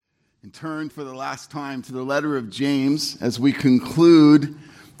and turn for the last time to the letter of James as we conclude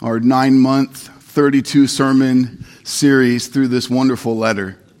our 9-month, 32-sermon series through this wonderful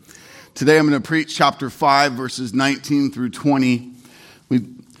letter. Today I'm going to preach chapter 5, verses 19 through 20. We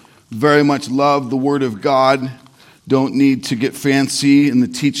very much love the Word of God. Don't need to get fancy in the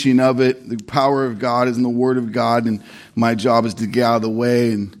teaching of it. The power of God is in the Word of God, and my job is to get out of the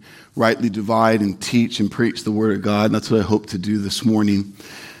way and rightly divide and teach and preach the Word of God. And that's what I hope to do this morning.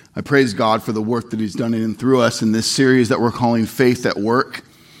 I praise God for the work that He's done in and through us in this series that we're calling Faith at Work.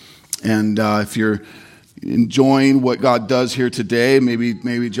 And if you're enjoying what God does here today,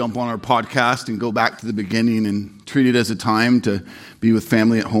 maybe jump on our podcast and go back to the beginning and treat it as a time to be with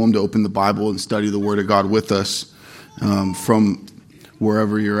family at home, to open the Bible and study the Word of God with us from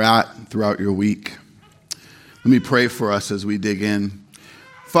wherever you're at throughout your week. Let me pray for us as we dig in.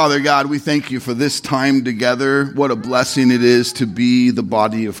 Father God, we thank you for this time together. What a blessing it is to be the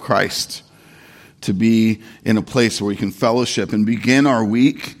body of Christ, to be in a place where we can fellowship and begin our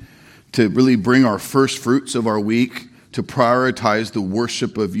week, to really bring our first fruits of our week, to prioritize the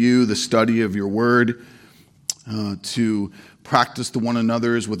worship of you, the study of your word, to practice the one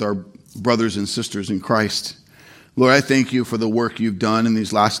another's with our brothers and sisters in Christ. Lord, I thank you for the work you've done in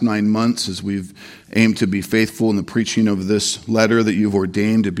these last 9 months as we've aimed to be faithful in the preaching of this letter that you've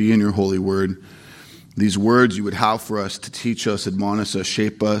ordained to be in your holy word. These words you would have for us to teach us, admonish us,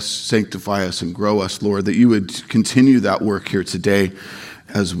 shape us, sanctify us, and grow us, Lord, that you would continue that work here today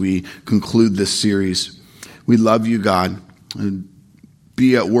as we conclude this series. We love you, God, and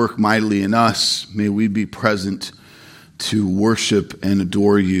be at work mightily in us. May we be present to worship and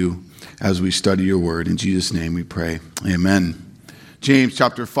adore you as we study your word. In Jesus' name we pray. Amen. James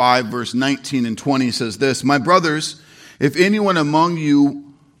chapter 5, verse 19 and 20 says this: My brothers, if anyone among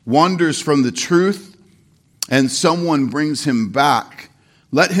you wanders from the truth and someone brings him back,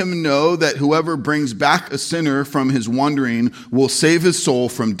 let him know that whoever brings back a sinner from his wandering will save his soul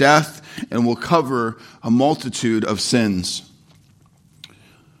from death and will cover a multitude of sins.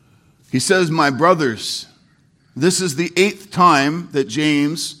 He says, my brothers. This is the 8th time that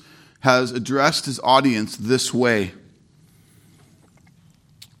James has addressed his audience this way.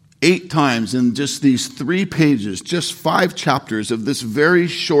 8 times in just these 3 pages, just 5 chapters of this very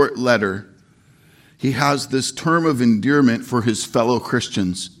short letter, he has this term of endearment for his fellow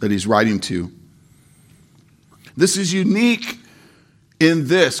Christians that he's writing to. This is unique in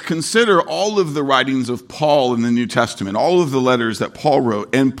this. Consider all of the writings of Paul in the New Testament, all of the letters that Paul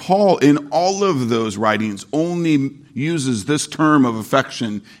wrote. And Paul, in all of those writings, only uses this term of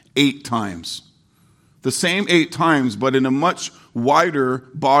affection 8 times. The same 8 times, but in a much wider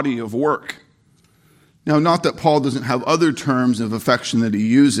body of work. Now, not that Paul doesn't have other terms of affection that he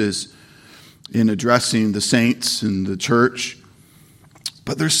uses in addressing the saints and the church,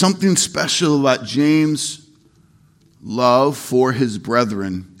 but there's something special about James' love for his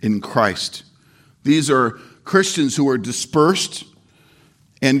brethren in Christ. These are Christians who are dispersed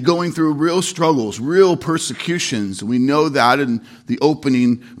and going through real struggles, real persecutions. We know that in the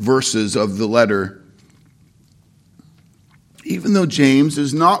opening verses of the letter. Even though James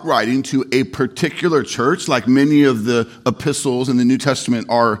is not writing to a particular church, like many of the epistles in the New Testament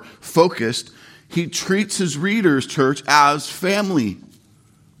are focused, he treats his readers, church, as family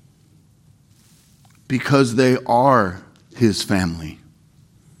because they are his family,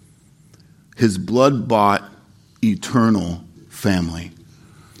 his blood-bought, eternal family.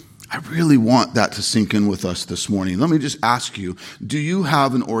 I really want that to sink in with us this morning. Let me just ask you, do you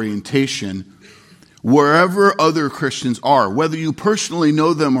have an orientation wherever other Christians are, whether you personally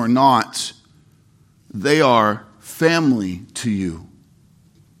know them or not, they are family to you?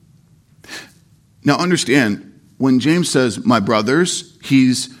 Now understand, when James says, my brothers,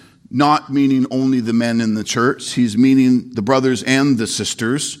 he's not meaning only the men in the church. He's meaning the brothers and the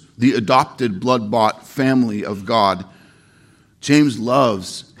sisters, the adopted, blood-bought family of God. James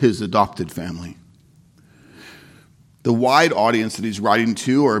loves his adopted family. The wide audience that he's writing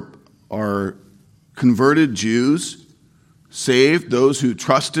to are converted Jews, saved, those who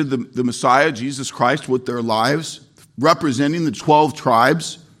trusted the Messiah, Jesus Christ, with their lives, representing the 12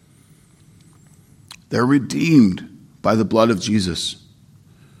 tribes. They're redeemed by the blood of Jesus.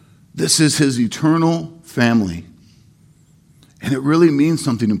 This is his eternal family. And it really means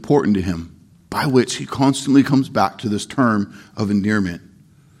something important to him, by which he constantly comes back to this term of endearment.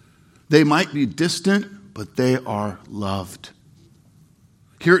 They might be distant, but they are loved.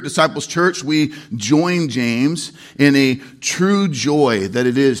 Here at Disciples Church, we join James in a true joy that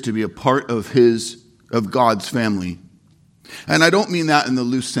it is to be a part of God's family. And I don't mean that in the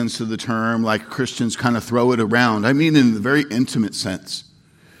loose sense of the term, like Christians kind of throw it around. I mean in the very intimate sense.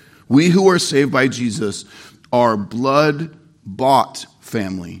 We who are saved by Jesus are blood-bought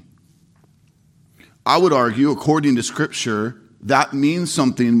family. I would argue, according to Scripture, that means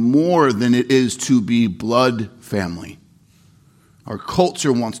something more than it is to be blood family. Our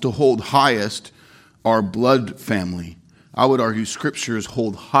culture wants to hold highest our blood family. I would argue Scriptures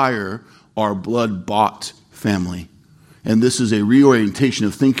hold higher our blood-bought family. And this is a reorientation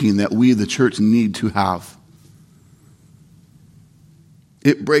of thinking that we, the church, need to have.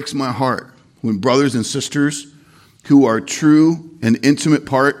 It breaks my heart when brothers and sisters who are true and intimate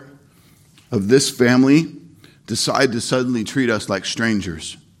part of this family decide to suddenly treat us like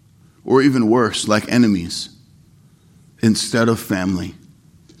strangers, or even worse, like enemies, instead of family.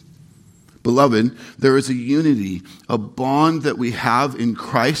 Beloved, there is a unity, a bond that we have in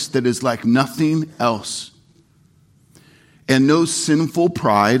Christ that is like nothing else. And no sinful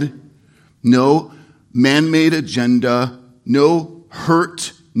pride, no man-made agenda, no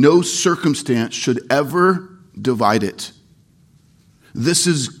hurt, no circumstance should ever divide it. This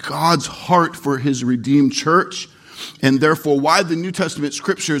is God's heart for his redeemed church, and therefore why the New Testament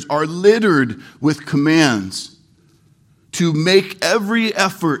scriptures are littered with commands to make every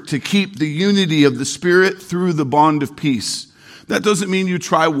effort to keep the unity of the Spirit through the bond of peace. That doesn't mean you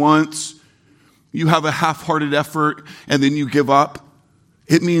try once, you have a half-hearted effort, and then you give up.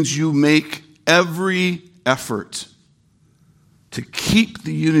 It means you make every effort to keep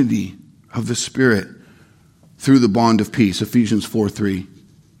the unity of the Spirit through the bond of peace. Ephesians 4:3.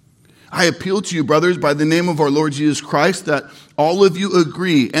 I appeal to you, brothers, by the name of our Lord Jesus Christ, that all of you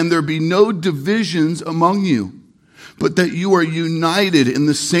agree, and there be no divisions among you, but that you are united in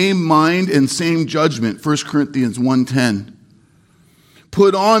the same mind and same judgment. 1 Corinthians 1:10.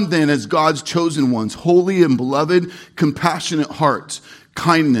 Put on then as God's chosen ones, holy and beloved, compassionate hearts,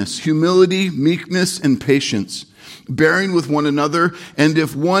 kindness, humility, meekness, and patience, bearing with one another, and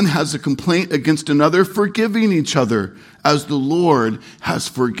if one has a complaint against another, forgiving each other, as the Lord has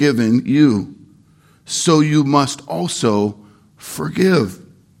forgiven you. So you must also forgive.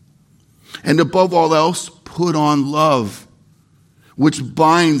 And above all else, put on love, which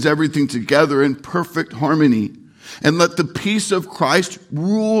binds everything together in perfect harmony. And let the peace of Christ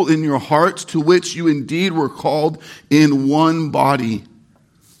rule in your hearts, to which you indeed were called in one body.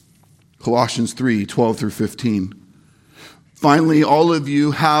 Colossians 3:12-15. Finally, all of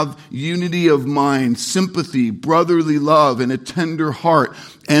you have unity of mind, sympathy, brotherly love, and a tender heart,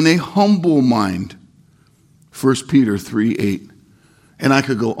 and a humble mind. 1 Peter 3:8. And I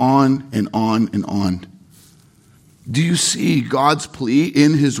could go on and on and on. Do you see God's plea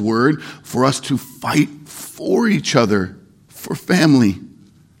in his word for us to fight for each other, for family?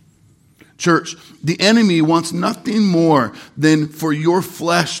 Church, the enemy wants nothing more than for your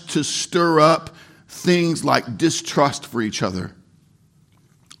flesh to stir up things like distrust for each other,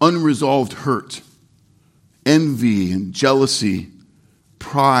 unresolved hurt, envy and jealousy,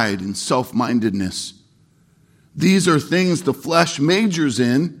 pride and self-mindedness. These are things the flesh majors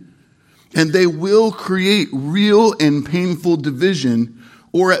in, and they will create real and painful division,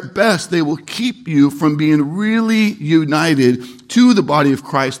 or at best, they will keep you from being really united to the body of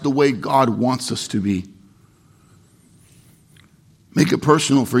Christ the way God wants us to be. Make it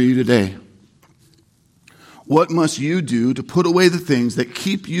personal for you today. What must you do to put away the things that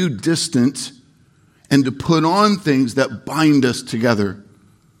keep you distant and to put on things that bind us together?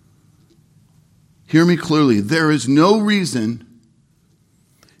 Hear me clearly. There is no reason,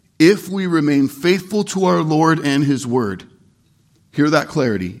 if we remain faithful to our Lord and his word, hear that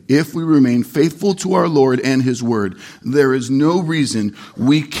clarity. If we remain faithful to our Lord and his word, there is no reason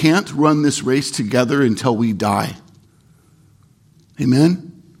we can't run this race together until we die. Amen?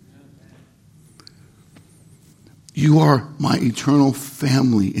 You are my eternal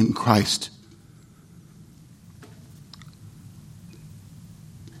family in Christ.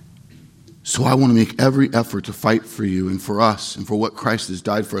 So I want to make every effort to fight for you and for us and for what Christ has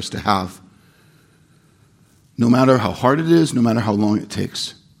died for us to have. No matter how hard it is, no matter how long it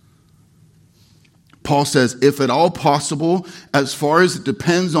takes. Paul says, if at all possible, as far as it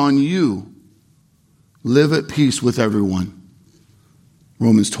depends on you, live at peace with everyone.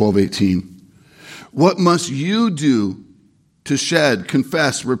 Romans 12:18. What must you do to shed,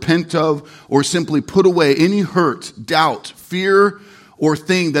 confess, repent of, or simply put away any hurt, doubt, fear, or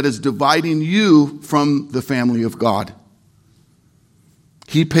thing that is dividing you from the family of God?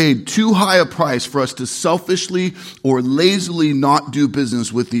 He paid too high a price for us to selfishly or lazily not do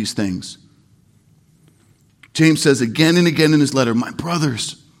business with these things. James says again and again in his letter, my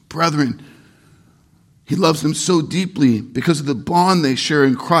brothers, brethren, he loves them so deeply because of the bond they share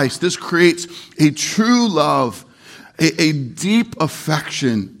in Christ. This creates a true love, a deep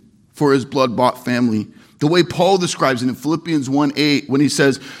affection for his blood-bought family. The way Paul describes it in Philippians 1:8, when he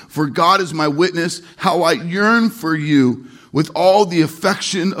says, "For God is my witness, how I yearn for you with all the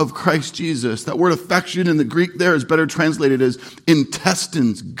affection of Christ Jesus." That word affection in the Greek there is better translated as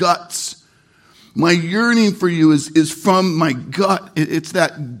intestines, guts. My yearning for you is from my gut. It's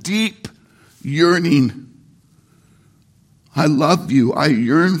that deep yearning. I love you. I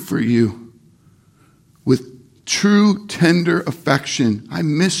yearn for you with true, tender affection. I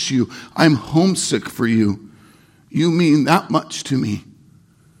miss you. I'm homesick for you. You mean that much to me.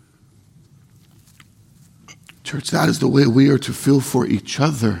 Church, that is the way we are to feel for each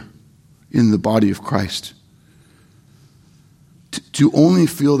other in the body of Christ. To only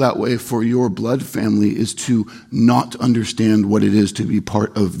feel that way for your blood family is to not understand what it is to be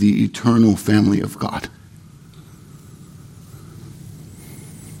part of the eternal family of God.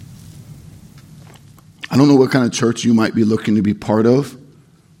 I don't know what kind of church you might be looking to be part of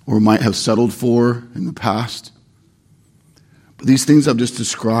or might have settled for in the past. But these things I've just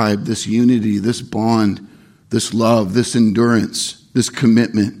described, this unity, this bond, this love, this endurance, this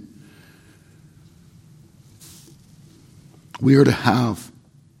commitment, we are to have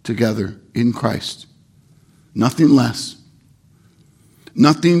together in Christ. Nothing less.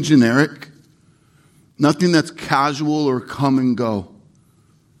 Nothing generic. Nothing that's casual or come and go.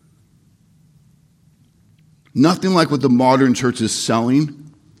 Nothing like what the modern church is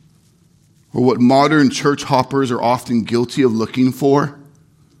selling or what modern church hoppers are often guilty of looking for.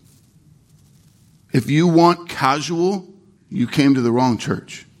 If you want casual, you came to the wrong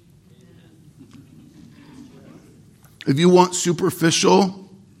church. If you want superficial,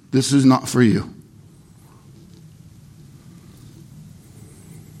 this is not for you.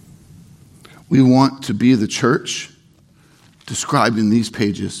 We want to be the church described in these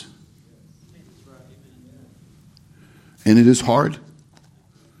pages. And it is hard.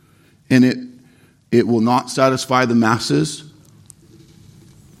 And it will not satisfy the masses.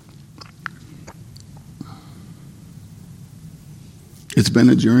 It's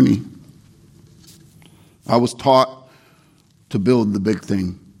been a journey. I was taught to build the big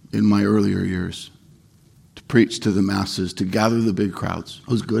thing in my earlier years, to preach to the masses, to gather the big crowds.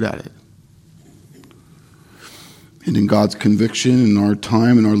 I was good at it. And in God's conviction, in our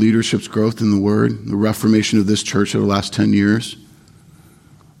time, and our leadership's growth in the Word, the reformation of this church over the last 10 years,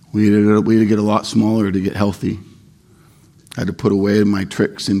 we had to get a lot smaller to get healthy. I had to put away my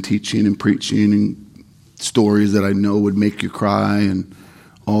tricks in teaching and preaching and stories that I know would make you cry and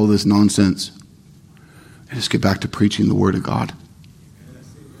all this nonsense. And just get back to preaching the Word of God.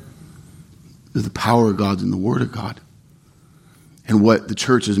 The power of God's in the Word of God. And what the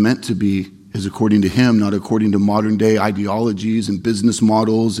church is meant to be is according to Him, not according to modern day ideologies and business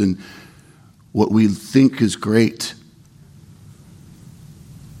models and what we think is great.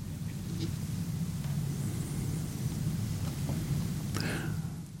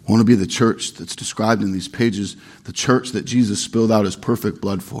 I want to be the church that's described in these pages, the church that Jesus spilled out His perfect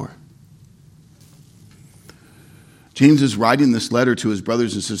blood for. James is writing this letter to his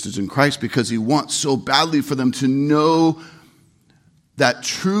brothers and sisters in Christ because he wants so badly for them to know that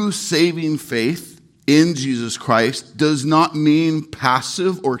true saving faith in Jesus Christ does not mean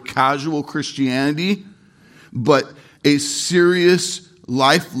passive or casual Christianity, but a serious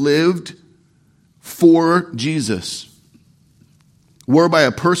life lived for Jesus, whereby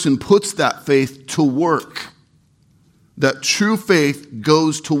a person puts that faith to work. That true faith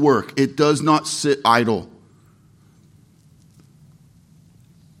goes to work. It does not sit idle.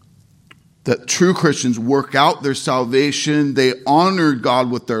 That true Christians work out their salvation. They honor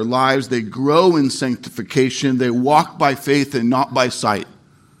God with their lives. They grow in sanctification. They walk by faith and not by sight.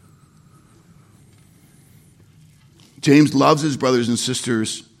 James loves his brothers and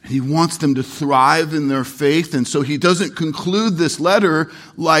sisters. He wants them to thrive in their faith. And so he doesn't conclude this letter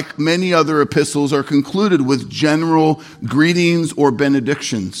like many other epistles are concluded with general greetings or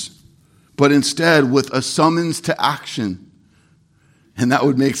benedictions, but instead with a summons to action. And that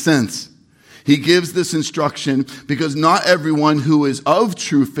would make sense. He gives this instruction because not everyone who is of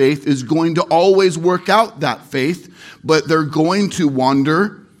true faith is going to always work out that faith, but they're going to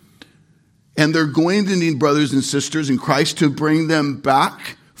wander, and they're going to need brothers and sisters in Christ to bring them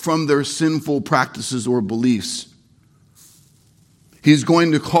back from their sinful practices or beliefs. He's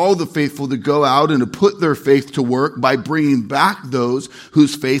going to call the faithful to go out and to put their faith to work by bringing back those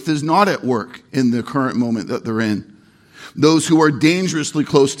whose faith is not at work in the current moment that they're in. Those who are dangerously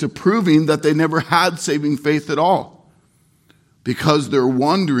close to proving that they never had saving faith at all because they're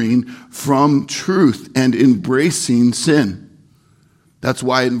wandering from truth and embracing sin. That's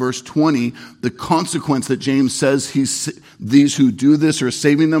why in verse 20, the consequence that James says these who do this are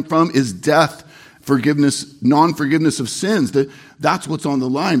saving them from is death, forgiveness, non-forgiveness of sins. That's what's on the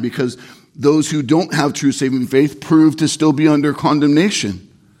line, because those who don't have true saving faith prove to still be under condemnation.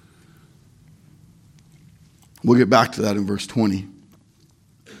 We'll get back to that in verse 20.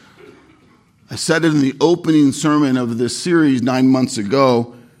 I said it in the opening sermon of this series 9 months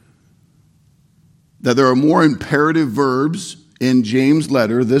ago that there are more imperative verbs in James'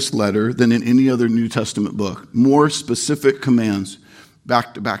 letter, this letter, than in any other New Testament book. More specific commands,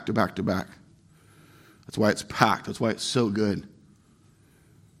 back to back to back to back. That's why it's packed. That's why it's so good.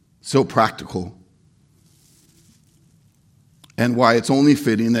 So practical. And why it's only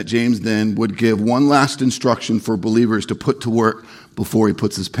fitting that James then would give one last instruction for believers to put to work before he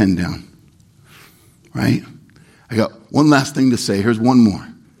puts his pen down. Right? I got one last thing to say. Here's one more.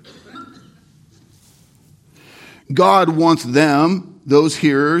 God wants them, those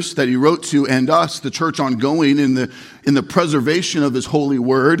hearers that he wrote to, and us, the church ongoing, in the preservation of his holy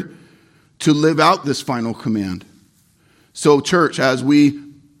word, to live out this final command. So, church, as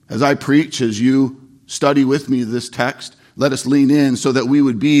I preach, as you study with me this text, let us lean in so that we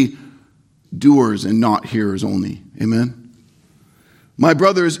would be doers and not hearers only. Amen? My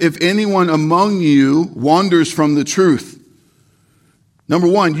brothers, if anyone among you wanders from the truth, number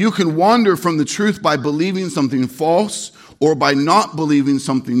one, you can wander from the truth by believing something false or by not believing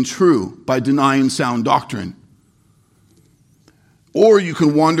something true, by denying sound doctrine. Or you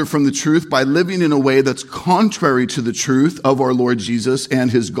can wander from the truth by living in a way that's contrary to the truth of our Lord Jesus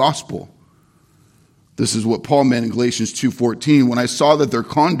and his gospel. This is what Paul meant in Galatians 2:14. When I saw that their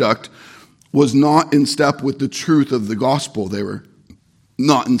conduct was not in step with the truth of the gospel, they were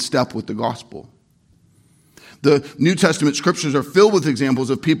not in step with the gospel. The New Testament scriptures are filled with examples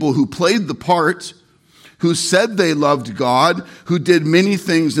of people who played the part, who said they loved God, who did many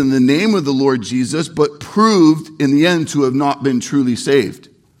things in the name of the Lord Jesus, but proved in the end to have not been truly saved.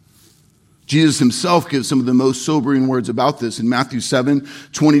 Jesus himself gives some of the most sobering words about this in Matthew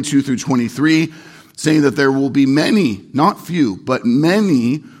 7:22 through 23, saying that there will be many, not few, but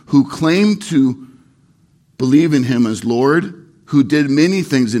many who claim to believe in him as Lord, who did many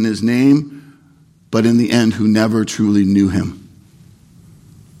things in his name, but in the end who never truly knew him.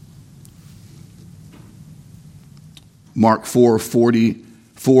 Mark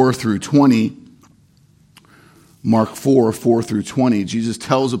 4:44 through 20. Mark 4:4 through 20. Jesus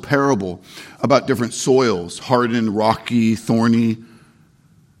tells a parable about different soils, hardened, rocky, thorny,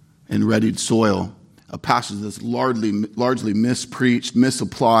 and readied soil. A passage that's largely mispreached,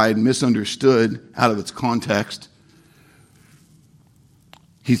 misapplied, misunderstood out of its context.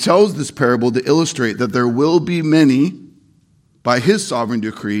 He tells this parable to illustrate that there will be many, by his sovereign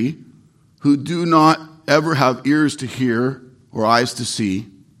decree, who do not ever have ears to hear or eyes to see.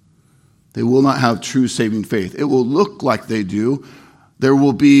 They will not have true saving faith. It will look like they do. There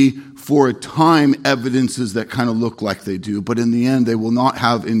will be, for a time, evidences that kind of look like they do, but in the end, they will not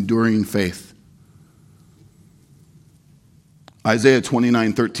have enduring faith. Isaiah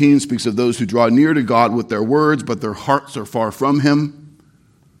 29:13 speaks of those who draw near to God with their words, but their hearts are far from him.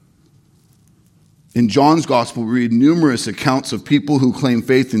 In John's gospel, we read numerous accounts of people who claim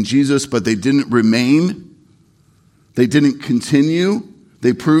faith in Jesus, but they didn't remain. They didn't continue.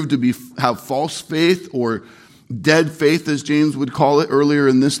 They proved to have false faith or dead faith, as James would call it earlier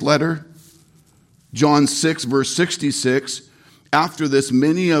in this letter. John 6, verse 66, after this,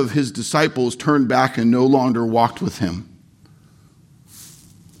 many of his disciples turned back and no longer walked with him.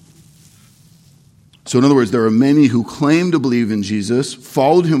 So in other words, there are many who claim to believe in Jesus,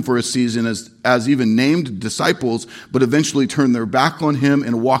 followed him for a season as even named disciples, but eventually turned their back on him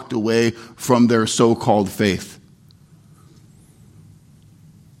and walked away from their so-called faith.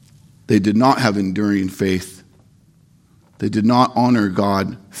 They did not have enduring faith. They did not honor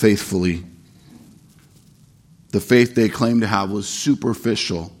God faithfully. The faith they claimed to have was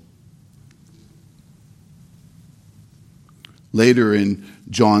superficial. Later in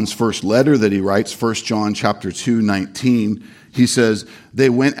John's first letter that he writes, 1 John chapter 2:19, he says, "They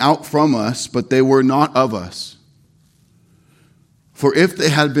went out from us, but they were not of us. For if they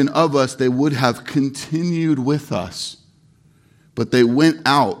had been of us, they would have continued with us. But they went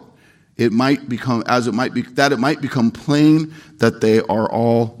out, it might become plain that they are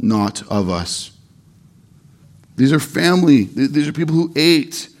all not of us." These are family. These are people who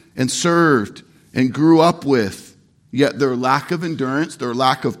ate and served and grew up with. Yet their lack of endurance, their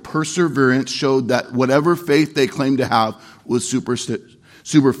lack of perseverance showed that whatever faith they claimed to have was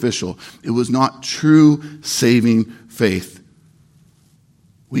superficial. It was not true saving faith.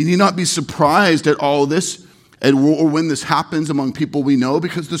 We need not be surprised at all this or when this happens among people we know,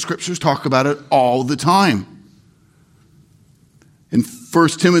 because the scriptures talk about it all the time. In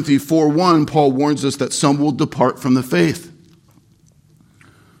 1 Timothy 4:1, Paul warns us that some will depart from the faith.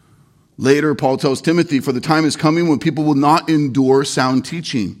 Later, Paul tells Timothy, for the time is coming when people will not endure sound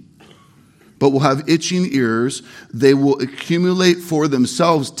teaching, but will have itching ears. They will accumulate for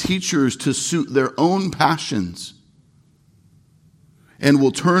themselves teachers to suit their own passions, and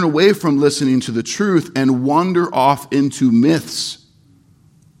will turn away from listening to the truth and wander off into myths.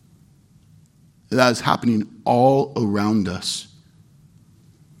 That is happening all around us.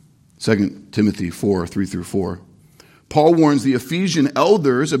 2 Timothy 4:3-4. Paul warns the Ephesian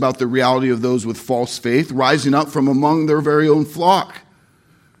elders about the reality of those with false faith rising up from among their very own flock,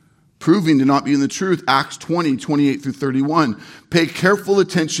 proving to not be in the truth. Acts 20:28-31. Pay careful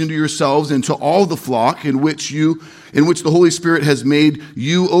attention to yourselves and to all the flock in which the Holy Spirit has made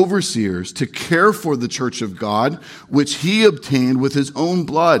you overseers, to care for the church of God, which he obtained with his own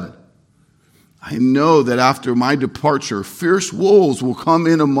blood. I know that after my departure, fierce wolves will come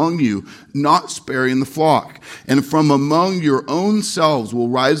in among you, not sparing the flock. And from among your own selves will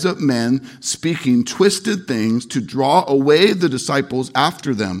rise up men speaking twisted things to draw away the disciples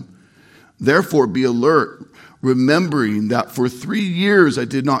after them. Therefore be alert, remembering that for 3 years I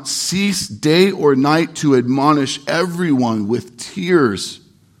did not cease day or night to admonish everyone with tears.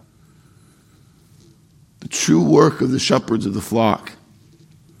 The true work of the shepherds of the flock.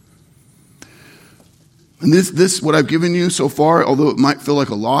 And this, what I've given you so far, although it might feel like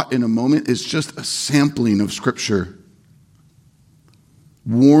a lot in a moment, is just a sampling of Scripture.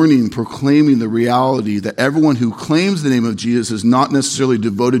 Warning, proclaiming the reality that everyone who claims the name of Jesus is not necessarily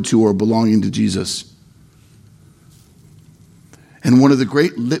devoted to or belonging to Jesus. And one of the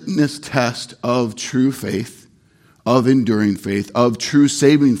great litmus tests of true faith, of enduring faith, of true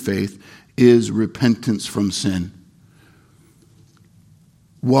saving faith, is repentance from sin.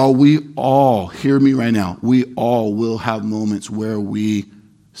 While we all, hear me right now, we all will have moments where we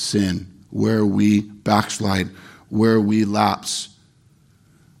sin, where we backslide, where we lapse.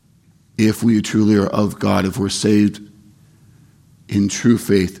 If we truly are of God, if we're saved in true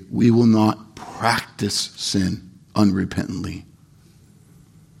faith, we will not practice sin unrepentantly.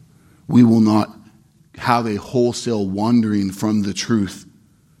 We will not have a wholesale wandering from the truth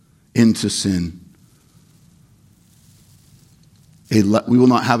into sin. We will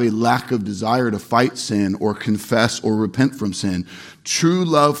not have a lack of desire to fight sin or confess or repent from sin. True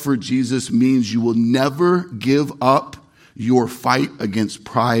love for Jesus means you will never give up your fight against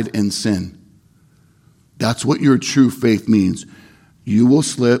pride and sin. That's what your true faith means. You will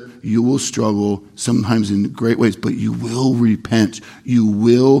slip, you will struggle, sometimes in great ways, but you will repent. You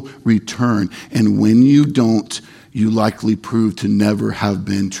will return. And when you don't, you likely prove to never have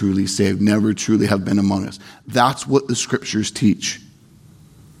been truly saved, never truly have been among us. That's what the scriptures teach.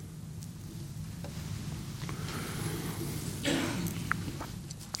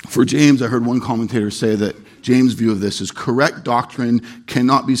 For James, I heard one commentator say that James' view of this is correct doctrine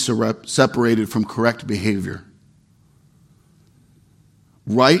cannot be separated from correct behavior.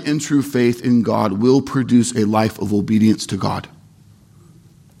 Right and true faith in God will produce a life of obedience to God.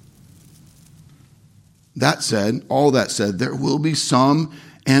 All that said, there will be some,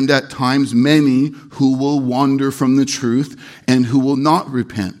 and at times many, who will wander from the truth and who will not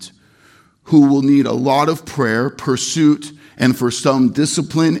repent, who will need a lot of prayer, pursuit, and for some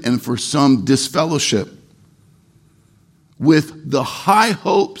discipline, and for some disfellowship, with the high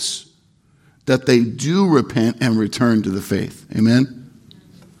hopes that they do repent and return to the faith. Amen?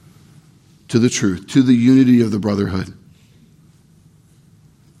 To the truth, to the unity of the brotherhood.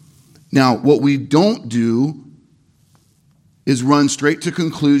 Now, what we don't do is run straight to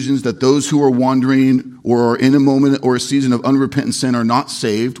conclusions that those who are wandering or are in a moment or a season of unrepentant sin are not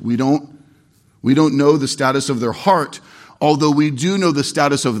saved. We don't know the status of their heart, although we do know the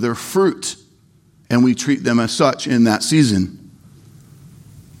status of their fruit, and we treat them as such in that season.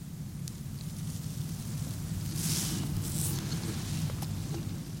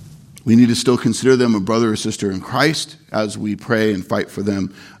 We need to still consider them a brother or sister in Christ as we pray and fight for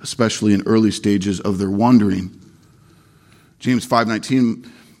them, especially in early stages of their wandering. James 5:19,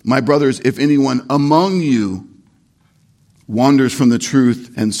 my brothers, if anyone among you wanders from the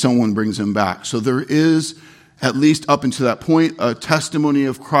truth and someone brings him back. So there is, at least up until that point, a testimony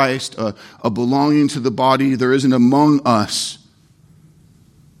of Christ, a belonging to the body. There isn't among us.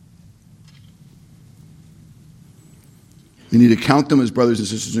 We need to count them as brothers and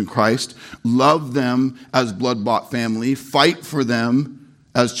sisters in Christ, love them as blood-bought family, fight for them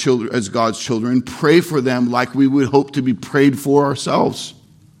as children, as God's children, pray for them like we would hope to be prayed for ourselves.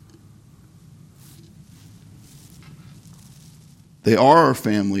 They are our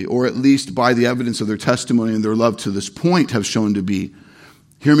family, or at least by the evidence of their testimony and their love to this point have shown to be.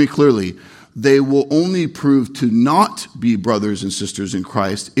 Hear me clearly. They will only prove to not be brothers and sisters in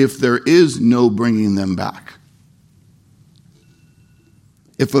Christ if there is no bringing them back.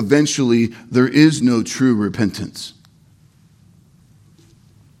 If eventually there is no true repentance.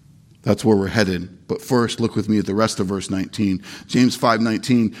 That's where we're headed. But first, look with me at the rest of verse 19. James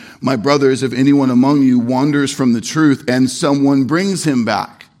 5:19. My brothers, if anyone among you wanders from the truth and someone brings him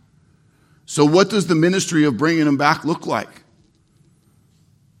back. So what does the ministry of bringing him back look like?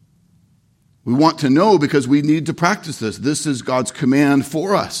 We want to know because we need to practice this. This is God's command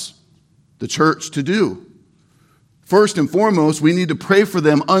for us, the church, to do. First and foremost, we need to pray for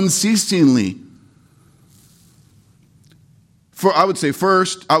them unceasingly. I would say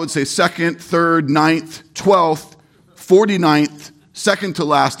first, I would say second, third, 9th, 12th, 49th, second to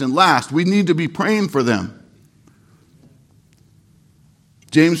last and last. We need to be praying for them.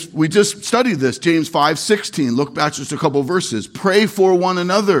 James, we just studied this, James 5:16. Look back just a couple verses. Pray for one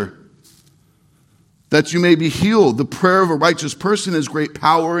another, that you may be healed. The prayer of a righteous person has great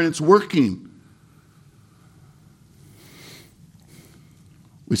power and it's working.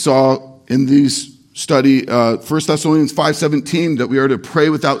 We saw in these study 1 Thessalonians 5:17 that we are to pray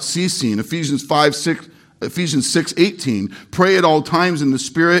without ceasing. Ephesians 6:18. Pray at all times in the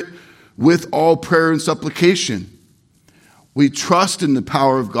Spirit with all prayer and supplication. We trust in the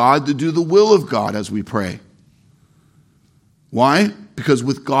power of God to do the will of God as we pray. Why? Because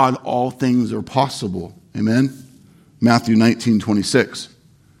with God all things are possible. Amen? Matthew 19:26.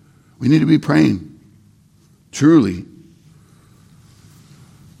 We need to be praying. Truly.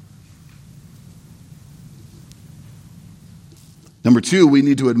 Number 2, we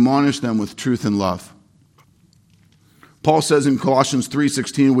need to admonish them with truth and love. Paul says in Colossians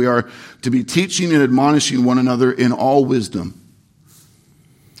 3:16, we are to be teaching and admonishing one another in all wisdom.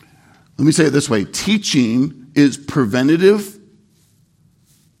 Let me say it this way. Teaching is preventative.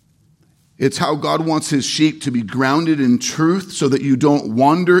 It's how God wants his sheep to be grounded in truth so that you don't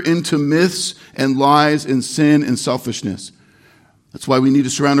wander into myths and lies and sin and selfishness. That's why we need to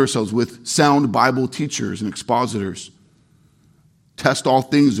surround ourselves with sound Bible teachers and expositors. Test all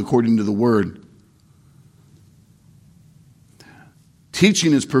things according to the word.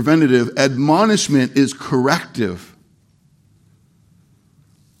 Teaching is preventative. Admonishment is corrective.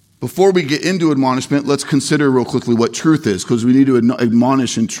 Before we get into admonishment, let's consider real quickly what truth is, because we need to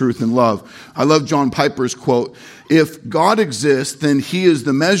admonish in truth and love. I love John Piper's quote, if God exists, then he is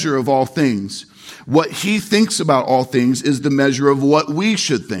the measure of all things. What he thinks about all things is the measure of what we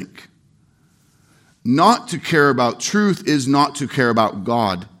should think. Not to care about truth is not to care about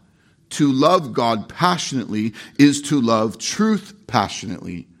God. To love God passionately is to love truth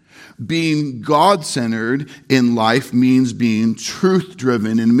passionately. Being God-centered in life means being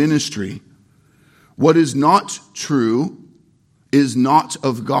truth-driven in ministry. What is not true is not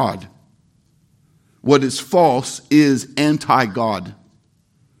of God. What is false is anti-God.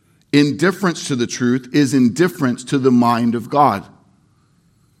 Indifference to the truth is indifference to the mind of God.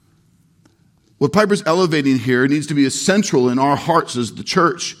 What Piper's elevating here needs to be essential in our hearts as the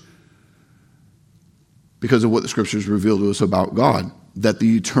church because of what the scriptures reveal to us about God, that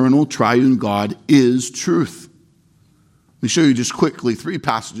the eternal triune God is truth. Let me show you just quickly 3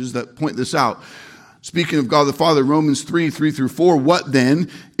 passages that point this out. Speaking of God the Father, Romans 3:3-4, what then?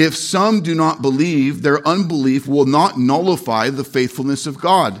 If some do not believe, their unbelief will not nullify the faithfulness of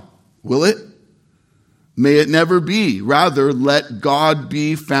God, will it? May it never be. Rather, let God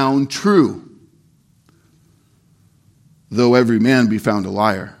be found true, though every man be found a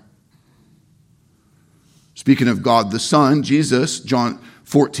liar. Speaking of God the Son, Jesus, John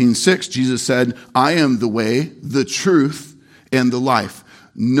 14:6, Jesus said, I am the way, the truth, and the life.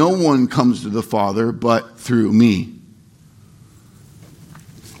 No one comes to the Father but through me.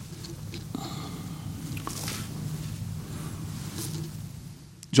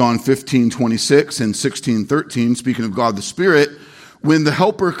 John 15:26 and 16:13, speaking of God the Spirit, when the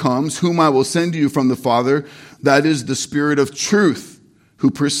Helper comes, whom I will send you from the Father, that is the Spirit of truth,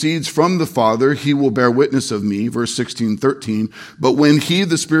 who proceeds from the Father, he will bear witness of me. Verse 16:13. But when he,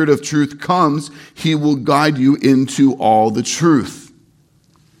 the Spirit of truth, comes, he will guide you into all the truth.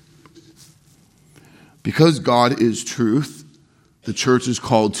 Because God is truth, the church is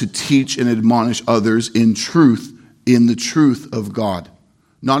called to teach and admonish others in truth, in the truth of God.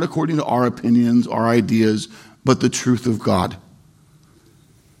 Not according to our opinions, our ideas, but the truth of God.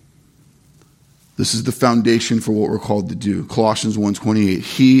 This is the foundation for what we're called to do. Colossians 1:28.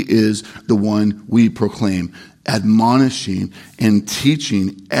 He is the one we proclaim. admonishing and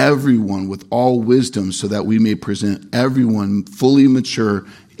teaching everyone with all wisdom so that we may present everyone fully mature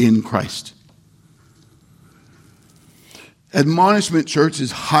in Christ. Admonishment, church,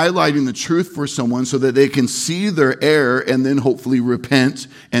 is highlighting the truth for someone so that they can see their error and then hopefully repent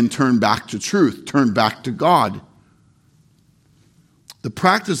and turn back to truth, turn back to God. The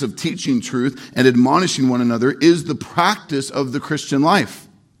practice of teaching truth and admonishing one another is the practice of the Christian life.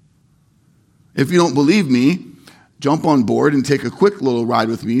 If you don't believe me, jump on board and take a quick little ride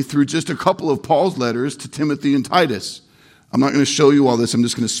with me through just a couple of Paul's letters to Timothy and Titus. I'm not going to show you all this. I'm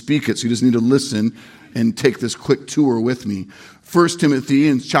just going to speak it. So you just need to listen and take this quick tour with me. 1 Timothy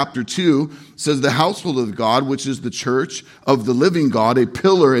in chapter 2 says, the household of God, which is the church of the living God, a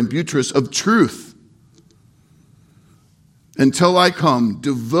pillar and buttress of truth. Until I come,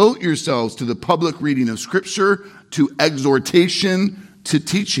 devote yourselves to the public reading of Scripture, to exhortation, to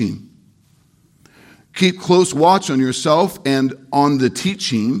teaching. Keep close watch on yourself and on the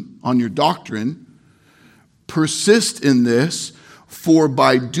teaching, on your doctrine. Persist in this, for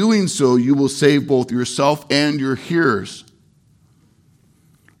by doing so you will save both yourself and your hearers.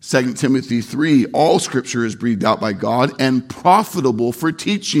 2 Timothy 3, all Scripture is breathed out by God and profitable for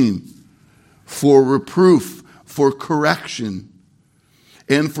teaching, for reproof, for correction,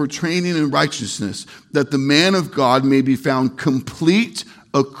 and for training in righteousness, that the man of God may be found complete,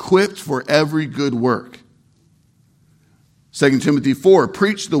 equipped for every good work. 2 Timothy 4,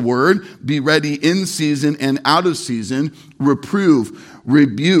 preach the word, be ready in season and out of season, reprove,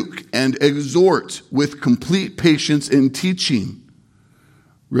 rebuke, and exhort with complete patience in teaching.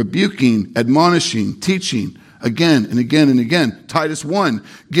 Rebuking, admonishing, teaching, again and again and again. Titus 1,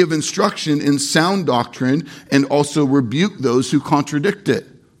 give instruction in sound doctrine and also rebuke those who contradict it.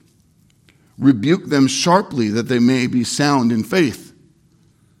 Rebuke them sharply that they may be sound in faith.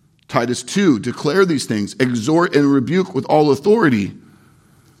 Titus 2, declare these things, exhort and rebuke with all authority.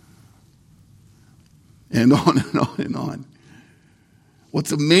 And on and on and on.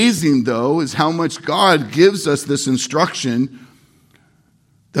 What's amazing, though, is how much God gives us this instruction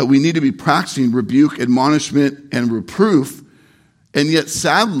that we need to be practicing rebuke, admonishment, and reproof. And yet,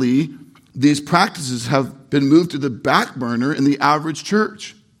 sadly, these practices have been moved to the back burner in the average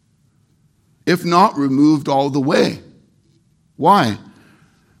church, if not removed all the way. Why?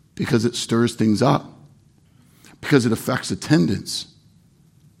 Because it stirs things up. Because it affects attendance.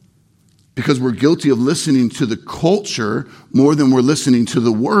 Because we're guilty of listening to the culture more than we're listening to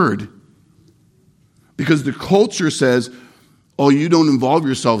the word. Because the culture says, oh, you don't involve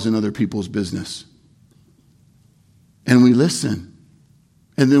yourselves in other people's business. And we listen.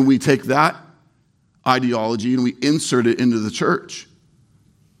 And then we take that ideology and we insert it into the church.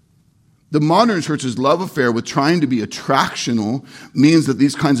 The modern church's love affair with trying to be attractional means that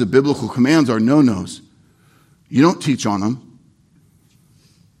these kinds of biblical commands are no-nos. You don't teach on them,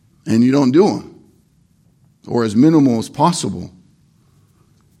 and you don't do them, or as minimal as possible.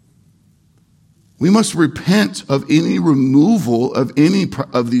 We must repent of any removal of any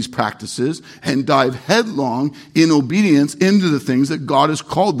of these practices and dive headlong in obedience into the things that God has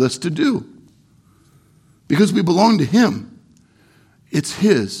called us to do. Because we belong to Him. It's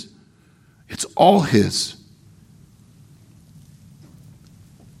His. It's all His.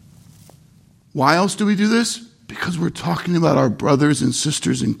 Why else do we do this? Because we're talking about our brothers and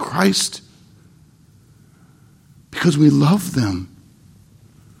sisters in Christ. Because we love them.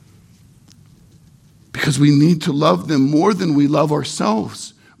 Because we need to love them more than we love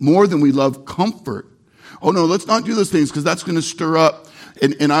ourselves, more than we love comfort. Oh no, let's not do those things because that's going to stir up,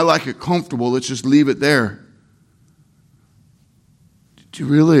 and I like it comfortable. Let's just leave it there. Do you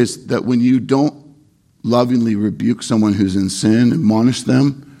realize that when you don't lovingly rebuke someone who's in sin, admonish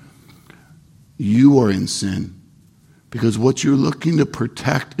them, you are in sin? Because what you're looking to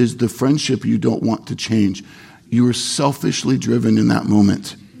protect is the friendship you don't want to change. You are selfishly driven in that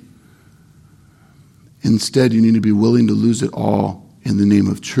moment. Instead, you need to be willing to lose it all in the name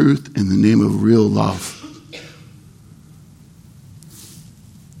of truth, in the name of real love.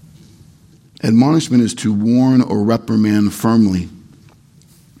 Admonishment is to warn or reprimand firmly.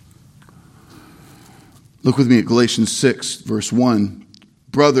 Look with me at Galatians 6, verse 1.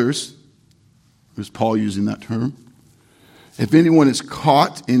 Brothers, there's Paul using that term. If anyone is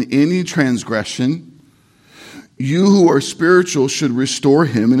caught in any transgression, you who are spiritual should restore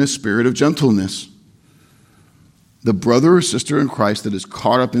him in a spirit of gentleness. The brother or sister in Christ that is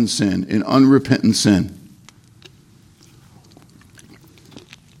caught up in sin, in unrepentant sin.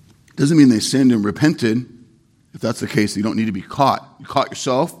 Doesn't mean they sinned and repented. If that's the case, you don't need to be caught. You caught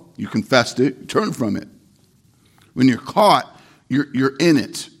yourself, you confessed it, you turn from it. When you're caught, you're in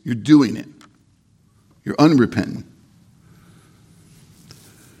it. You're doing it. You're unrepentant.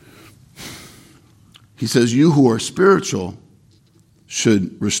 He says, you who are spiritual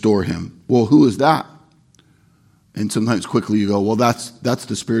should restore him. Well, who is that? And sometimes quickly you go, well, that's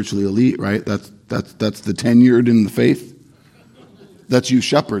the spiritually elite, right? That's the tenured in the faith. That's you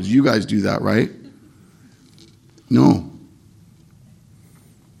shepherds. You guys do that, right? No.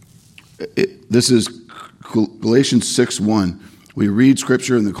 This is Galatians 6:1. We read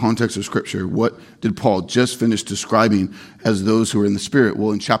Scripture in the context of Scripture. What did Paul just finish describing as those who are in the Spirit?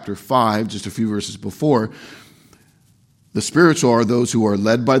 Well, in chapter 5, just a few verses before, the spiritual are those who are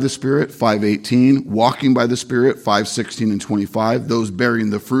led by the Spirit, 5:18, walking by the Spirit, 5:16 and 25, those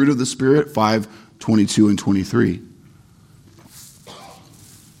bearing the fruit of the Spirit, 5:22 and 23.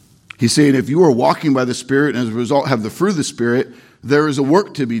 He's saying if you are walking by the Spirit and as a result have the fruit of the Spirit, there is a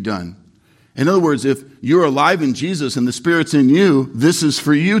work to be done. In other words, if you're alive in Jesus and the Spirit's in you, this is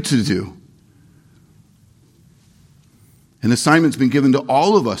for you to do. An assignment's been given to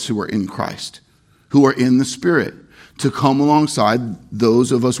all of us who are in Christ, who are in the Spirit, to come alongside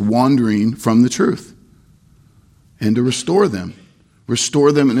those of us wandering from the truth and to restore them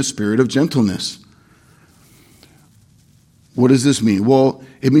in a spirit of gentleness. What does this mean? Well,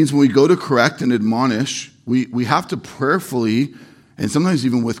 it means when we go to correct and admonish, we have to prayerfully, and sometimes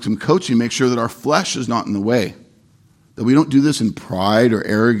even with some coaching, make sure that our flesh is not in the way, that we don't do this in pride or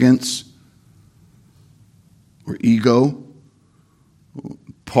arrogance or ego.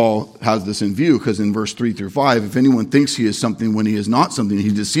 Paul has this in view because in verse 3 through 5, if anyone thinks he is something when he is not something, he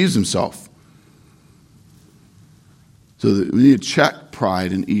deceives himself. So we need to check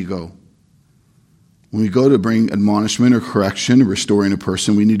pride and ego. When we go to bring admonishment or correction or restoring a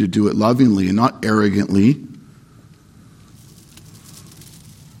person, we need to do it lovingly and not arrogantly.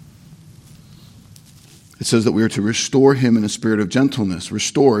 It says that we are to restore him in a spirit of gentleness.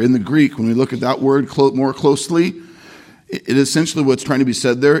 Restore. In the Greek, when we look at that word more closely, it essentially what's trying to be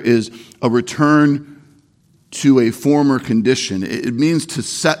said there is a return to a former condition. It means to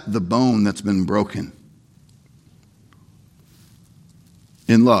set the bone that's been broken.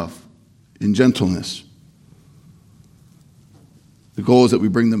 In love, in gentleness. The goal is that we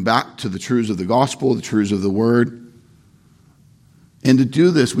bring them back to the truths of the gospel, the truths of the word. And to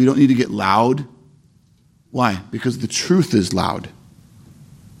do this, we don't need to get loud. Why? Because the truth is loud.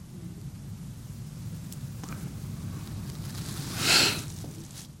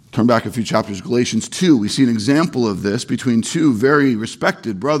 Turn back a few chapters, Galatians 2. We see an example of this between two very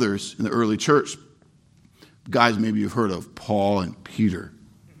respected brothers in the early church. Guys maybe you've heard of, Paul and Peter.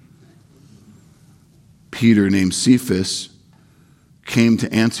 Peter, named Cephas, came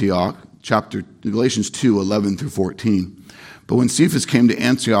to Antioch, Galatians 2, 11 through 14. But when Cephas came to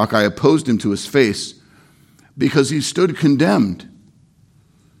Antioch, I opposed him to his face because he stood condemned.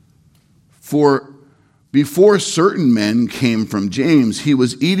 For before certain men came from James, he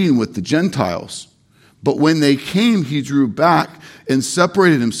was eating with the Gentiles. But when they came, he drew back and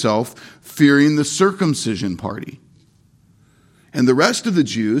separated himself, fearing the circumcision party. And the rest of the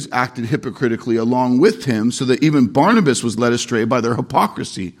Jews acted hypocritically along with him, so that even Barnabas was led astray by their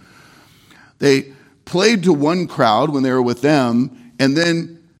hypocrisy. They played to one crowd when they were with them, and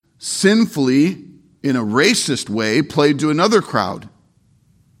then sinfully, in a racist way, played to another crowd.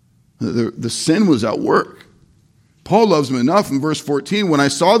 The sin was at work. Paul loves them enough in verse 14. When I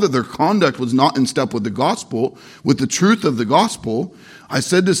saw that their conduct was not in step with the gospel, with the truth of the gospel, I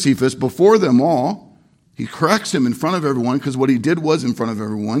said to Cephas, before them all, he corrects him in front of everyone, because what he did was in front of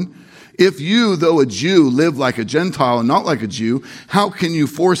everyone. If you, though a Jew, live like a Gentile and not like a Jew, how can you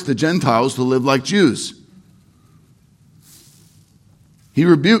force the Gentiles to live like Jews? He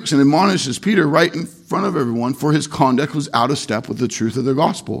rebukes and admonishes Peter right in front of everyone, for his conduct was out of step with the truth of the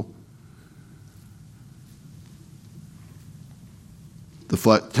gospel.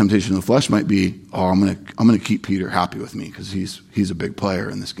 The temptation of the flesh might be, I'm going to keep Peter happy with me because he's a big player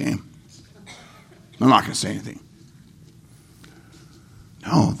in this game. I'm not going to say anything.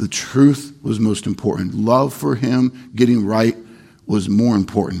 No, the truth was most important. Love for him, getting right, was more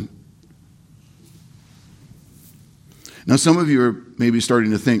important. Now, some of you are maybe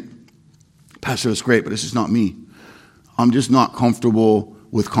starting to think, Pastor, that's great, but it's just not me. I'm just not comfortable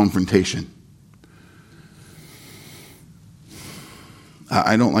with confrontation.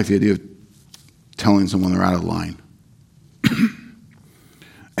 I don't like the idea of telling someone they're out of line.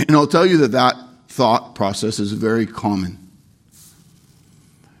 And I'll tell you that thought process is very common.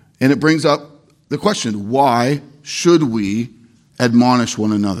 And it brings up the question, why should we admonish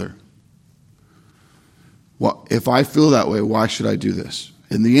one another? Well, if I feel that way, why should I do this?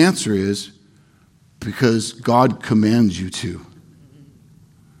 And the answer is because God commands you to.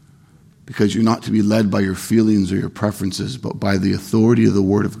 because you're not to be led by your feelings or your preferences, but by the authority of the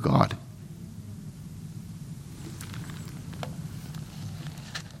Word of God.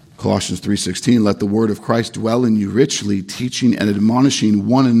 Colossians 3:16, let the word of Christ dwell in you richly, teaching and admonishing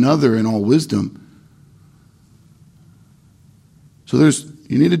one another in all wisdom. So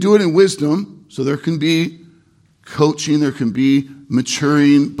you need to do it in wisdom, so there can be coaching, there can be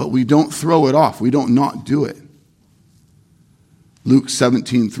maturing, but we don't throw it off. We don't not do it. Luke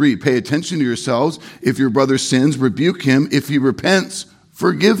 17:3, pay attention to yourselves. If your brother sins, rebuke him. If he repents,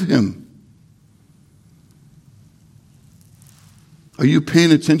 forgive him. Are you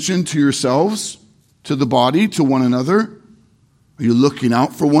paying attention to yourselves, to the body, to one another? Are you looking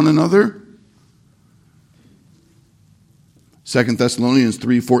out for one another? 2 Thessalonians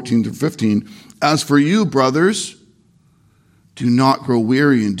 3:14-15, as for you, brothers, do not grow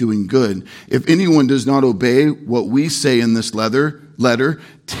weary in doing good. If anyone does not obey what we say in this letter,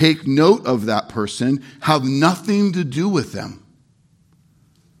 take note of that person, have nothing to do with them,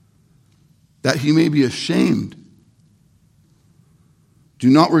 that he may be ashamed. Do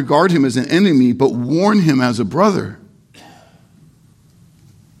not regard him as an enemy, but warn him as a brother.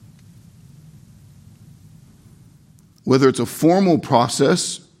 Whether it's a formal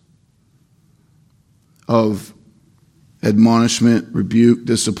process of admonishment, rebuke,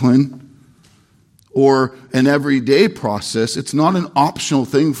 discipline, or an everyday process, it's not an optional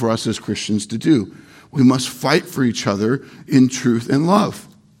thing for us as Christians to do. We must fight for each other in truth and love.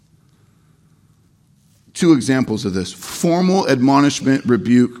 Two examples of this. Formal admonishment,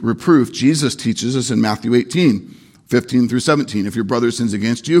 rebuke, reproof. Jesus teaches us in Matthew 18:15-17. If your brother sins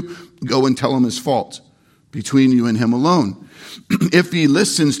against you, go and tell him his fault, between you and him alone. If he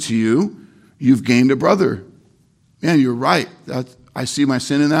listens to you, you've gained a brother. Man, you're right. I see my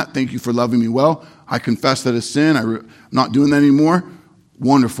sin in that. Thank you for loving me well. I confess that it's sin. I'm not doing that anymore.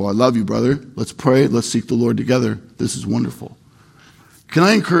 Wonderful. I love you, brother. Let's pray. Let's seek the Lord together. This is wonderful. Can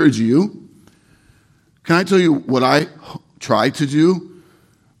I encourage you? Can I tell you what I try to do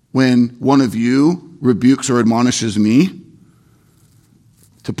when one of you rebukes or admonishes me?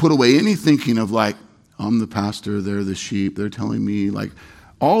 To put away any thinking of like, I'm the pastor, they're the sheep, they're telling me, like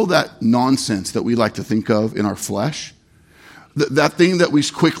all that nonsense that we like to think of in our flesh. That thing that we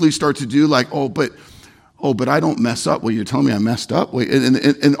quickly start to do, like, but I don't mess up. Well, you're telling me I messed up? Wait,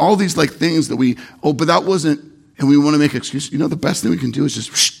 and all these like things that but that wasn't, and we want to make excuses. You know, the best thing we can do is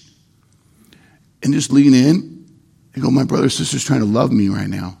just and just lean in and go, my brother or sister's trying to love me right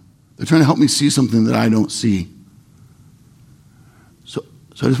now. They're trying to help me see something that I don't see. So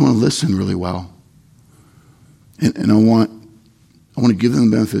I just want to listen really well. And I want to give them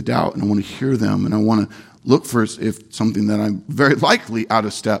the benefit of the doubt, and I want to hear them, and I want to look for if something that I'm very likely out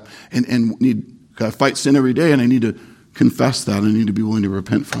of step and I fight sin every day, and I need to confess that. I need to be willing to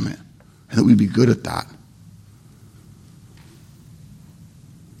repent from it, and that we'd be good at that.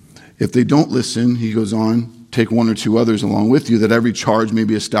 If they don't listen, he goes on, take one or two others along with you, that every charge may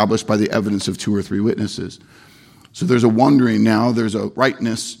be established by the evidence of 2 or 3 witnesses. So there's a wondering now, there's a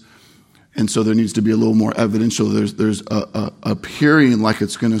rightness, and so there needs to be a little more evidence. So there's a appearing like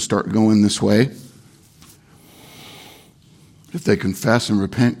it's going to start going this way. If they confess and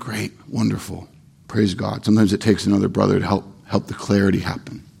repent, great, wonderful, praise God. Sometimes it takes another brother to help the clarity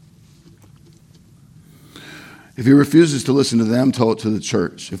happen. If he refuses to listen to them, tell it to the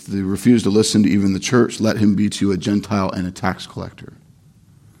church. If they refuse to listen to even the church, let him be to you a Gentile and a tax collector.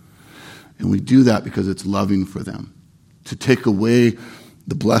 And we do that because it's loving for them, to take away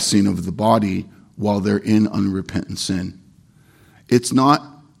the blessing of the body while they're in unrepentant sin. It's not,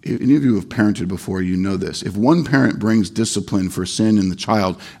 any of you who have parented before, you know this. If one parent brings discipline for sin in the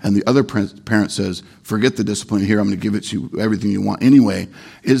child and the other parent says, forget the discipline here, I'm going to give it to you, everything you want anyway,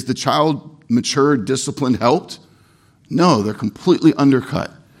 is the child matured, disciplined, helped? No, they're completely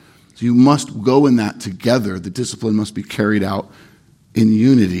undercut. So you must go in that together. The discipline must be carried out in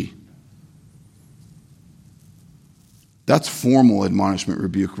unity. That's formal admonishment,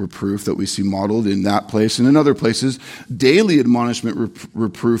 rebuke, reproof that we see modeled in that place. And in other places, daily admonishment,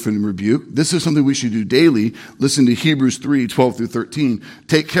 reproof, and rebuke. This is something we should do daily. Listen to Hebrews 3:12-13.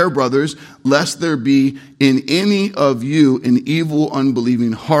 Take care, brothers, lest there be in any of you an evil,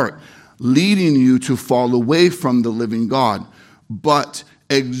 unbelieving heart, leading you to fall away from the living God. But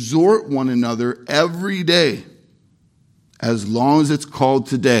exhort one another every day, as long as it's called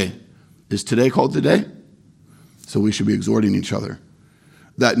today. Is today called today? So we should be exhorting each other.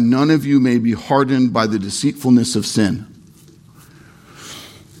 That none of you may be hardened by the deceitfulness of sin.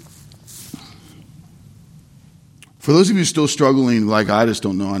 For those of you still struggling, like, I just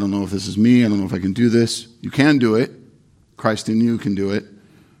don't know. I don't know if this is me. I don't know if I can do this. You can do it. Christ in you can do it.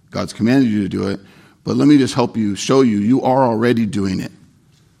 God's commanded you to do it. But let me just help you, show you, you are already doing it.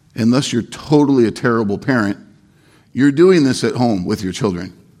 Unless you're totally a terrible parent, you're doing this at home with your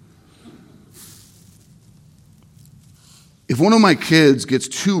children. If one of my kids gets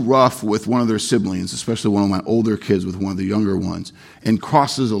too rough with one of their siblings, especially one of my older kids with one of the younger ones, and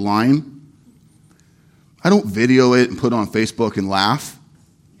crosses a line, I don't video it and put it on Facebook and laugh.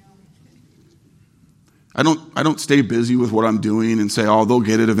 I don't stay busy with what I'm doing and say, oh, they'll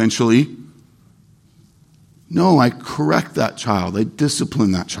get it eventually. No, I correct that child. I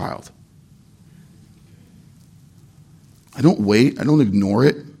discipline that child. I don't wait. I don't ignore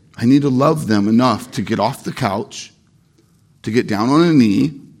it. I need to love them enough to get off the couch, to get down on a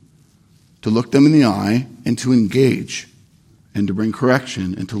knee, to look them in the eye, and to engage, and to bring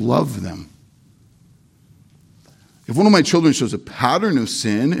correction, and to love them. If one of my children shows a pattern of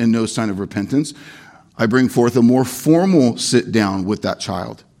sin and no sign of repentance, I bring forth a more formal sit down with that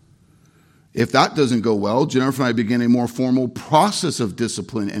child. If that doesn't go well, Jennifer and I begin a more formal process of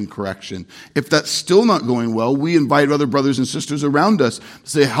discipline and correction. If that's still not going well, we invite other brothers and sisters around us to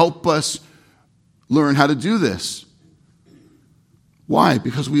say, help us learn how to do this. Why?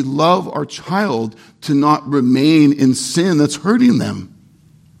 Because we love our child to not remain in sin that's hurting them.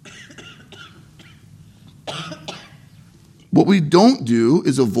 What we don't do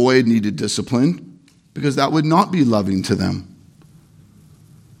is avoid needed discipline, because that would not be loving to them.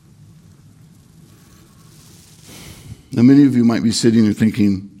 Now, many of you might be sitting here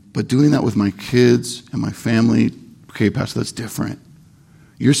thinking, but doing that with my kids and my family, okay, Pastor, that's different.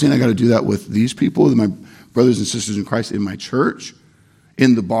 You're saying I got to do that with these people, my brothers and sisters in Christ, in my church,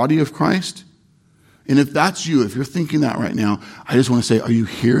 in the body of Christ? And if that's you, if you're thinking that right now, I just want to say, are you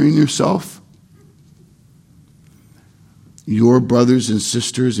hearing yourself? Your brothers and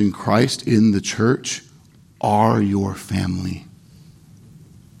sisters in Christ in the church are your family.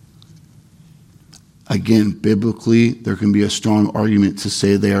 Again, biblically, there can be a strong argument to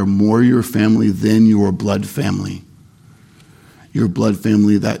say they are more your family than your blood family. Your blood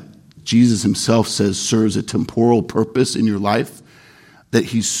family that Jesus himself says serves a temporal purpose in your life, that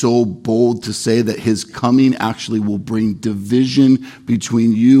he's so bold to say that his coming actually will bring division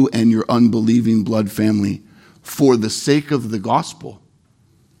between you and your unbelieving blood family for the sake of the gospel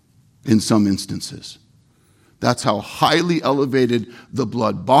in some instances. That's how highly elevated the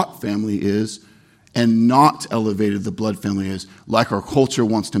blood-bought family is, and not elevated the blood family is, like our culture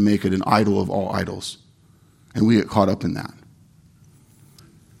wants to make it an idol of all idols. And we get caught up in that.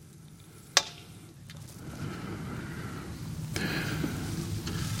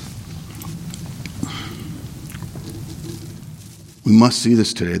 We must see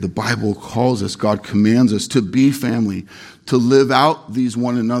this today. The Bible calls us, God commands us to be family, to live out these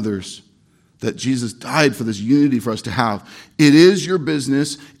one another's, that Jesus died for this unity for us to have. It is your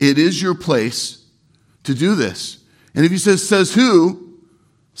business, it is your place to do this. And if he says who?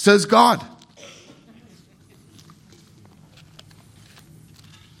 Says God.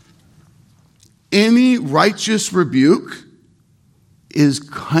 Any righteous rebuke is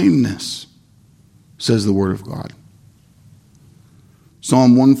kindness, says the word of God.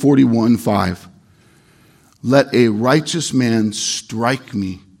 Psalm 141:5. Let a righteous man strike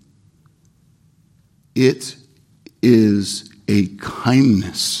me. It is a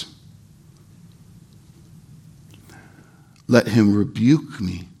kindness. Let him rebuke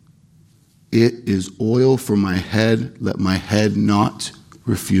me. It is oil for my head. Let my head not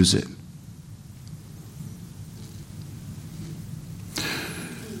refuse it.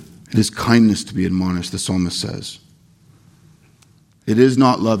 It is kindness to be admonished, the psalmist says. It is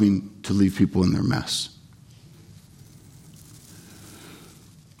not loving to leave people in their mess.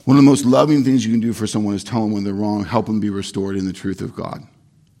 One of the most loving things you can do for someone is tell them when they're wrong, help them be restored in the truth of God.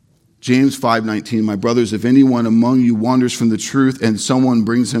 James 5:19, my brothers, if anyone among you wanders from the truth and someone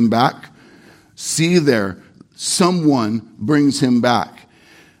brings him back, see there, someone brings him back.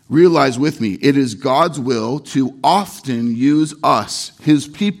 Realize with me, it is God's will to often use us, his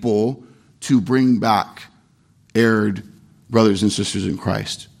people, to bring back erred brothers and sisters in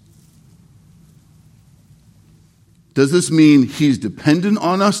Christ. Does this mean he's dependent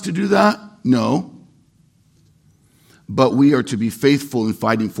on us to do that? No. But we are to be faithful in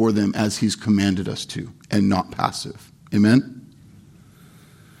fighting for them as he's commanded us to, and not passive. Amen?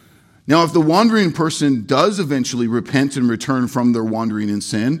 Now, if the wandering person does eventually repent and return from their wandering in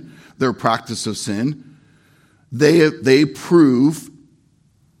sin, their practice of sin, they prove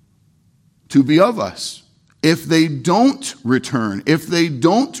to be of us. If they don't return, if they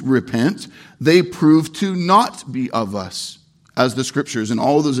don't repent, they prove to not be of us, as the scriptures and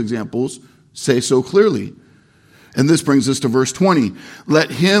all of those examples say so clearly. And this brings us to verse 20.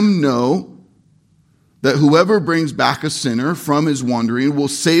 Let him know that whoever brings back a sinner from his wandering will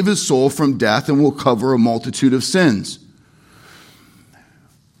save his soul from death and will cover a multitude of sins.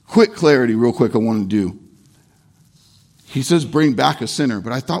 Quick clarity, real quick, I want to do. He says bring back a sinner,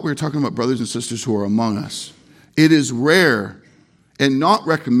 but I thought we were talking about brothers and sisters who are among us. It is rare and not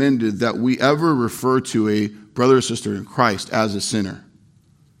recommended that we ever refer to a brother or sister in Christ as a sinner.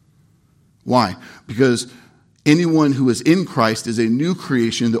 Why? Because anyone who is in Christ is a new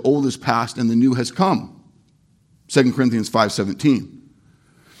creation. The old is past and the new has come. 2 Corinthians 5:17.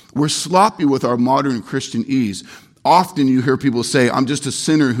 We're sloppy with our modern Christian ease. Often you hear people say, I'm just a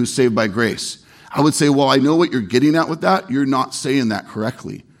sinner who's saved by grace. I would say, well, I know what you're getting at with that. You're not saying that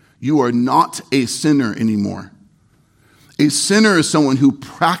correctly. You are not a sinner anymore. A sinner is someone who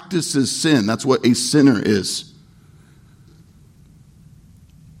practices sin. That's what a sinner is.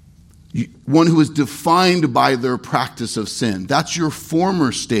 One who is defined by their practice of sin. That's your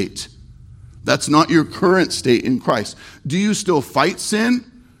former state. That's not your current state in Christ. Do you still fight sin?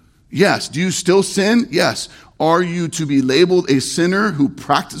 Yes. Do you still sin? Yes. Are you to be labeled a sinner who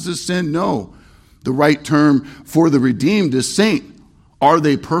practices sin? No. The right term for the redeemed is saint. Are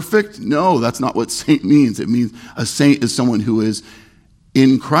they perfect? No, that's not what saint means. It means a saint is someone who is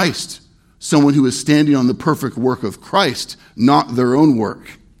in Christ. Someone who is standing on the perfect work of Christ, not their own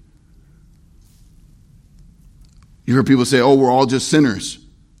work. You hear people say, oh, we're all just sinners.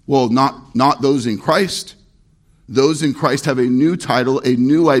 Well, not those in Christ. Those in Christ have a new title, a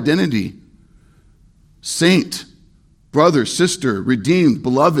new identity. Saint, brother, sister, redeemed,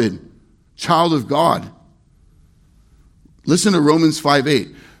 beloved, child of God. Listen to Romans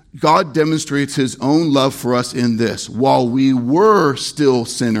 5:8. God demonstrates his own love for us in this. While we were still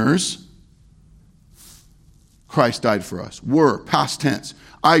sinners, Christ died for us. Were, past tense.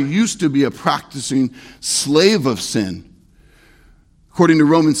 I used to be a practicing slave of sin. According to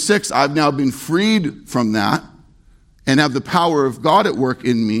Romans 6, I've now been freed from that and have the power of God at work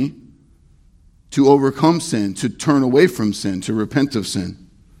in me to overcome sin, to turn away from sin, to repent of sin.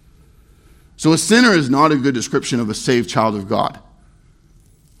 So a sinner is not a good description of a saved child of God.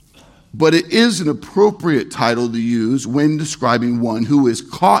 But it is an appropriate title to use when describing one who is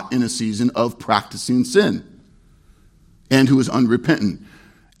caught in a season of practicing sin and who is unrepentant,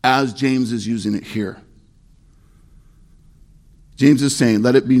 as James is using it here. James is saying,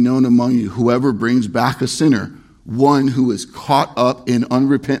 let it be known among you, whoever brings back a sinner, one who is caught up in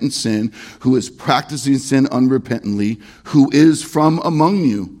unrepentant sin, who is practicing sin unrepentantly, who is from among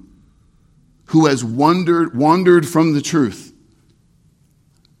you, who has wandered from the truth.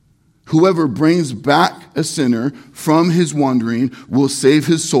 Whoever brings back a sinner from his wandering will save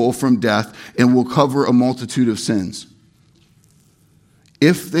his soul from death and will cover a multitude of sins.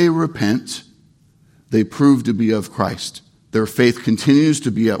 If they repent, they prove to be of Christ. Their faith continues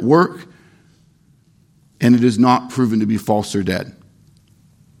to be at work, and it is not proven to be false or dead.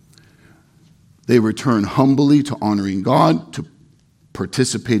 They return humbly to honoring God, to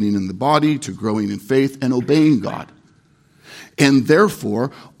participating in the body, to growing in faith, and obeying God. And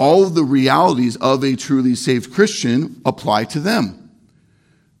therefore, all of the realities of a truly saved Christian apply to them.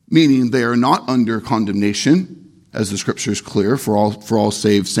 Meaning they are not under condemnation, as the scripture is clear for all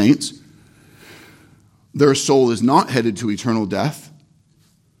saved saints. Their soul is not headed to eternal death.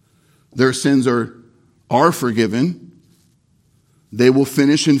 Their sins are forgiven. They will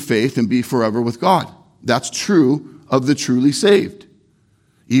finish in faith and be forever with God. That's true of the truly saved.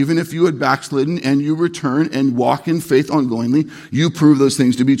 Even if you had backslidden and you return and walk in faith ongoingly, you prove those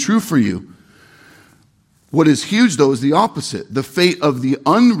things to be true for you. What is huge, though, is the opposite. The fate of the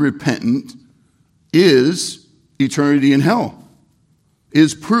unrepentant is eternity in hell.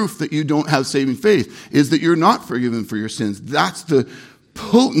 Is proof that you don't have saving faith. Is that you're not forgiven for your sins. That's the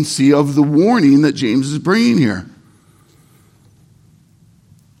potency of the warning that James is bringing here.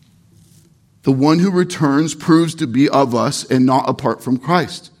 The one who returns proves to be of us and not apart from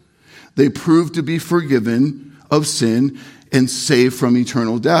Christ. They prove to be forgiven of sin and saved from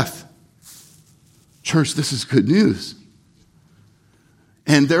eternal death. Church, this is good news.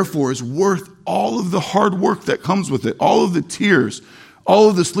 And therefore is worth all of the hard work that comes with it, all of the tears, all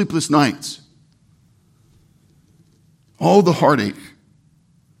of the sleepless nights, all the heartache.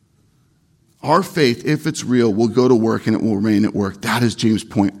 Our faith, if it's real, will go to work and it will remain at work. That is James'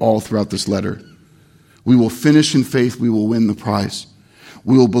 point all throughout this letter. We will finish in faith. We will win the prize.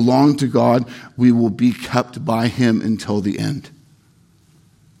 We will belong to God. We will be kept by him until the end.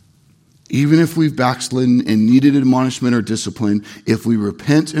 Even if we've backslidden and needed admonishment or discipline, if we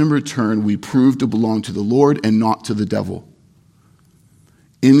repent and return, we prove to belong to the Lord and not to the devil.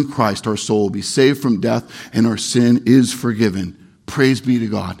 In Christ, our soul will be saved from death and our sin is forgiven. Praise be to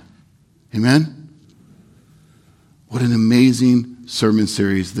God. Amen? What an amazing sermon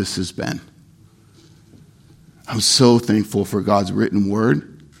series this has been. I'm so thankful for God's written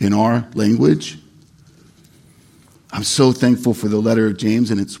word in our language. I'm so thankful for the letter of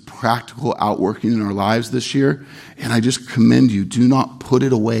James and its practical outworking in our lives this year. And I just commend you. Do not put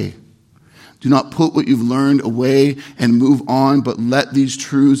it away. Do not put what you've learned away and move on, but let these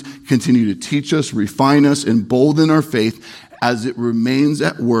truths continue to teach us, refine us, embolden our faith as it remains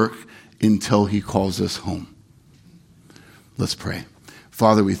at work until he calls us home. Let's pray.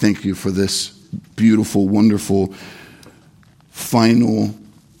 Father, we thank you for this beautiful, wonderful, final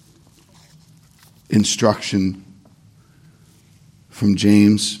instruction from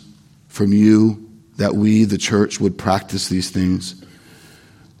James, from you, that we, the church, would practice these things,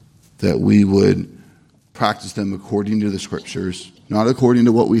 that we would practice them according to the scriptures, not according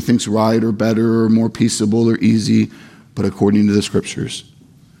to what we think's right or better or more peaceable or easy, but according to the scriptures.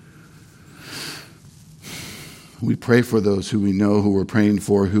 We pray for those who we know, who we're praying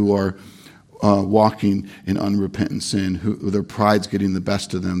for, who are walking in unrepentant sin, who their pride's getting the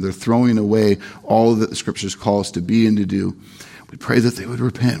best of them. They're throwing away all that the scriptures call us to be and to do. We pray that they would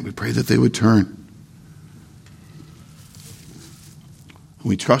repent. We pray that they would turn.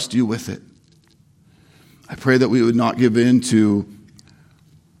 We trust you with it. I pray that we would not give in to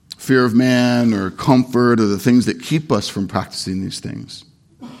fear of man or comfort or the things that keep us from practicing these things,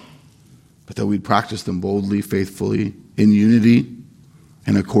 but that we'd practice them boldly, faithfully, in unity,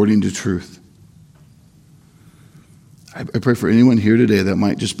 and according to truth. I pray for anyone here today that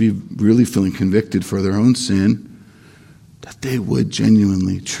might just be really feeling convicted for their own sin, that they would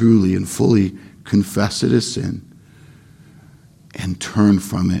genuinely, truly, and fully confess it as sin and turn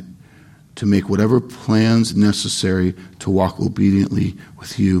from it to make whatever plans necessary to walk obediently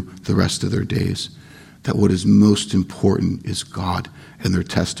with you the rest of their days. That what is most important is God and their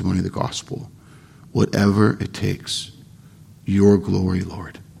testimony of the gospel. Whatever it takes, your glory,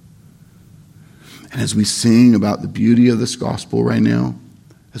 Lord. And as we sing about the beauty of this gospel right now,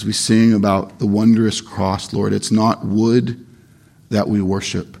 as we sing about the wondrous cross, Lord, it's not wood that we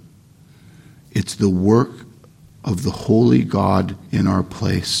worship. It's the work of the holy God in our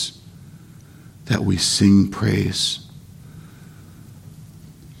place that we sing praise.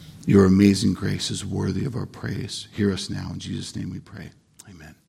 Your amazing grace is worthy of our praise. Hear us now. In Jesus' name we pray. Amen.